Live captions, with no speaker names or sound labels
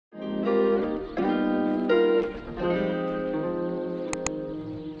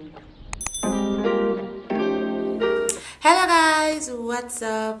what's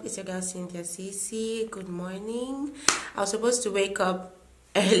up? It's your girl Cynthia Cece. Good morning. I was supposed to wake up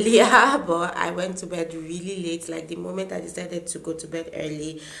earlier, but I went to bed really late. Like the moment I decided to go to bed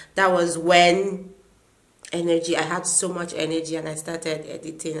early, that was when I had so much energy, and I started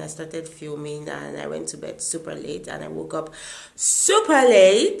editing, I started filming, and I went to bed super late, and I woke up super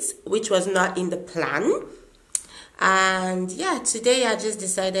late, which was not in the plan. And yeah, today I just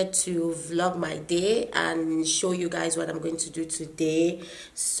decided to vlog my day and show you guys what I'm going to do today.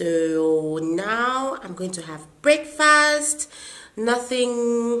 So now I'm going to have breakfast.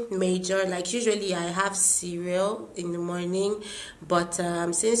 Nothing major. Like usually I have cereal in the morning, but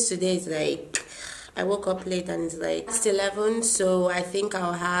since today is like I woke up late and it's like it's 11, so I think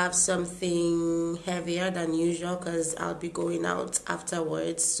I'll have something heavier than usual because I'll be going out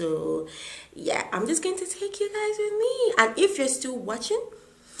afterwards. So yeah, I'm just going to take you guys with me. And if you're still watching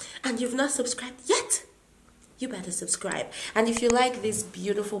and you've not subscribed yet, you better subscribe. And if you like this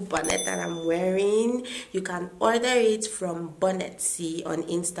beautiful bonnet that I'm wearing, you can order it from Bonnetsy on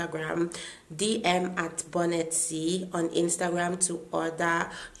Instagram. DM at Bonnetsy on Instagram to order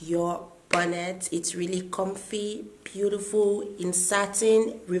your bonnet. It's really comfy, beautiful, in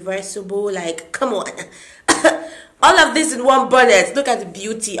satin, reversible. Like, come on. All of this in one bonnet. Look at the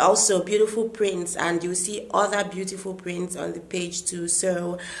beauty. Also beautiful prints, and you'll see other beautiful prints on the page too,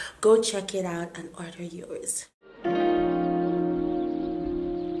 so go check it out and order yours.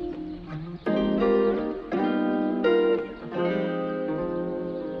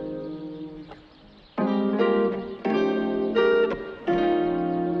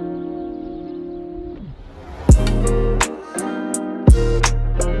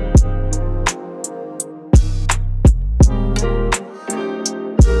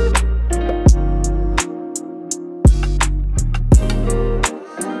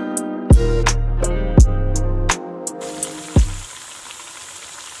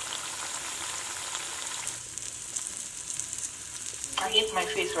 I hate my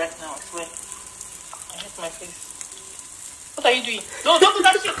face right now, I swear. I hate my face. What are you doing? No, don't do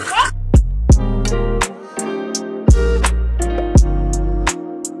that shit! Ah!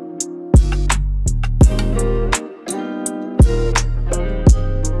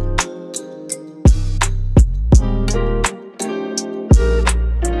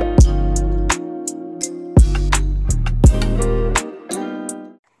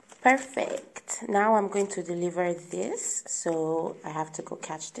 Perfect. Now I'm going to deliver this, so I have to go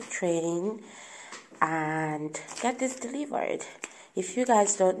catch the train and get this delivered. If you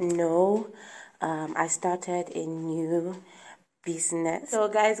guys don't know, I started a new business, so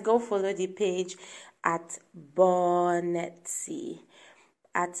guys, go follow the page at Bonnetsy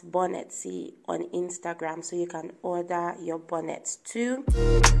on Instagram, so you can order your bonnets too.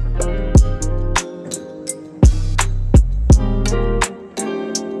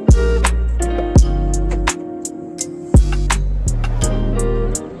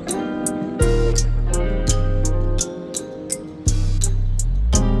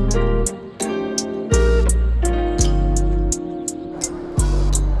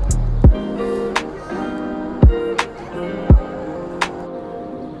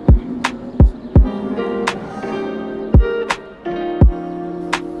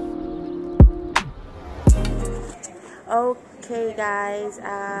 Okay guys,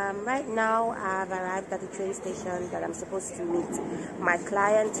 right now I've arrived at the train station that I'm supposed to meet my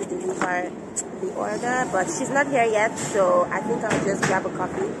client to deliver the order, but she's not here yet, so I think I'll just grab a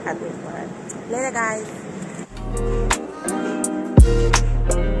coffee and wait for her. Later guys.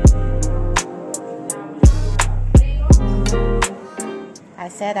 I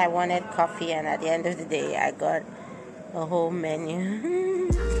said I wanted coffee, and at the end of the day I got a whole menu.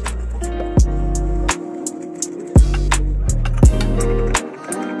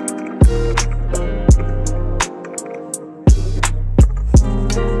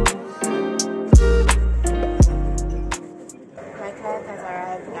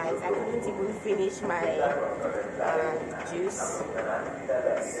 Finish my juice, so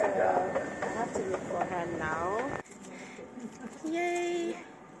I have to wait for her now. Yay!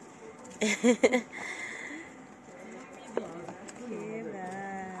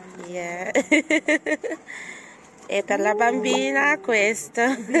 Yeah. E per la bambina questo.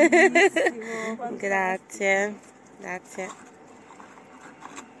 Grazie, grazie.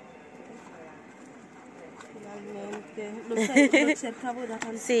 Lo sai, lo cercavo da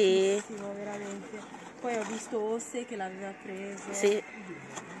tantissimo, sì, veramente. Poi ho visto Osse che l'aveva preso. Sì.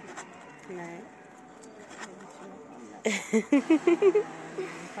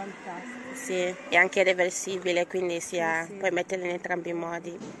 Fantastico. Sì, è anche reversibile, quindi sia, sì. Puoi metterlo in entrambi i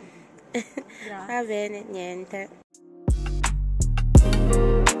modi. Va bene, niente.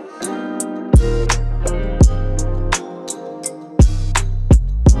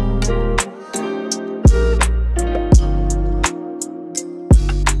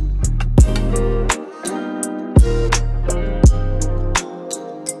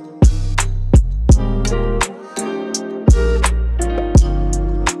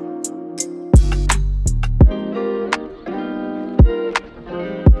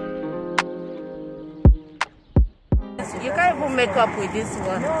 wake up with this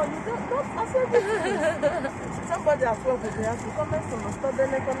one. No, you don't accept it. Somebody has worked with me, has to come and study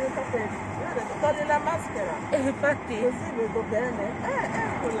the community. Study la maschera. Infatti. Così vedo bene.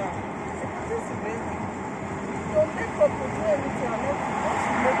 Eccola. E così si vede. Don't make up with anything. I'm not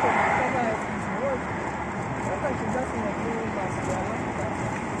make up with cover everything. Sometimes she just in a blue mascara.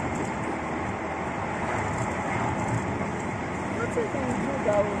 Nothing you do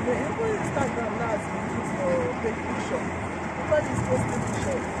that will make. Even Instagram now is used for big picture. Everybody's posting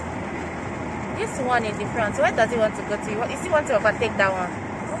pictures. This one in the front, where does he want to go to? Is he want to overtake that one? I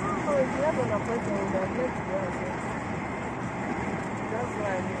don't know if you have an appointment with them, let's go and say. That's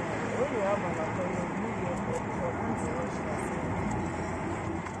why I mean, when you have an appointment, you need your appointment to rush that.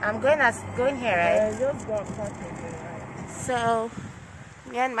 I'm going here, right? Just go and park it there, right? So,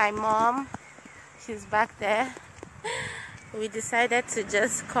 me and my mom, she's back there. We decided to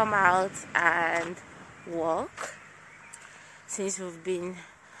just come out and walk since we've been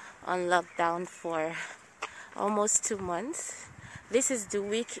on lockdown for almost 2 months. This is the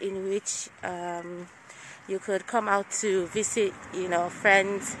week in which you could come out to visit,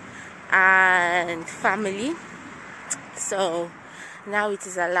 friends and family. So now it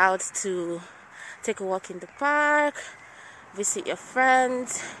is allowed to take a walk in the park, visit your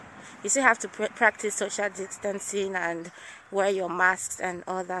friends. You still have to practice social distancing and wear your masks and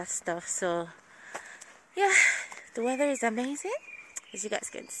all that stuff. So yeah, the weather is amazing. As you guys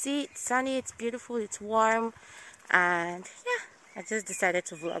can see, it's sunny, it's beautiful, it's warm, and yeah, I just decided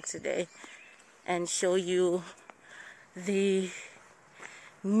to vlog today and show you the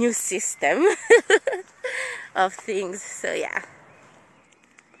new system of things. So yeah.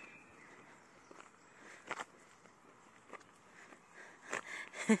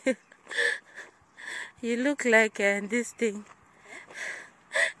 You look like this thing.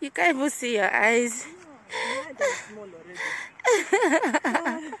 You can't even see your eyes. Mine is small already.